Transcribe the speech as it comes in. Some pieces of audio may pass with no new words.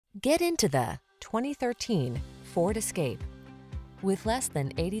Get into the 2013 Ford Escape. With less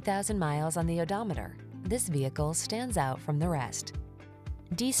than 80,000 miles on the odometer, this vehicle stands out from the rest.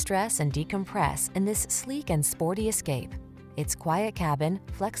 De-stress and decompress in this sleek and sporty Escape. Its quiet cabin,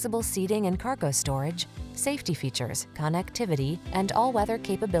 flexible seating and cargo storage, safety features, connectivity, and all-weather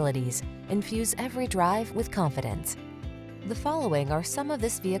capabilities infuse every drive with confidence. The following are some of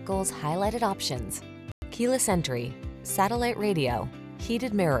this vehicle's highlighted options: keyless entry, satellite radio,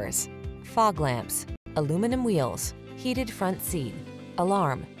 heated mirrors, fog lamps, aluminum wheels, heated front seat,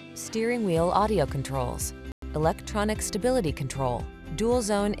 alarm, steering wheel audio controls, electronic stability control, dual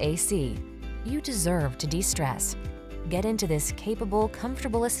zone AC. You deserve to de-stress. Get into this capable,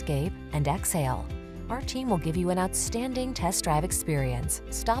 comfortable Escape and exhale. Our team will give you an outstanding test drive experience.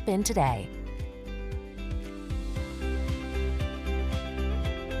 Stop in today.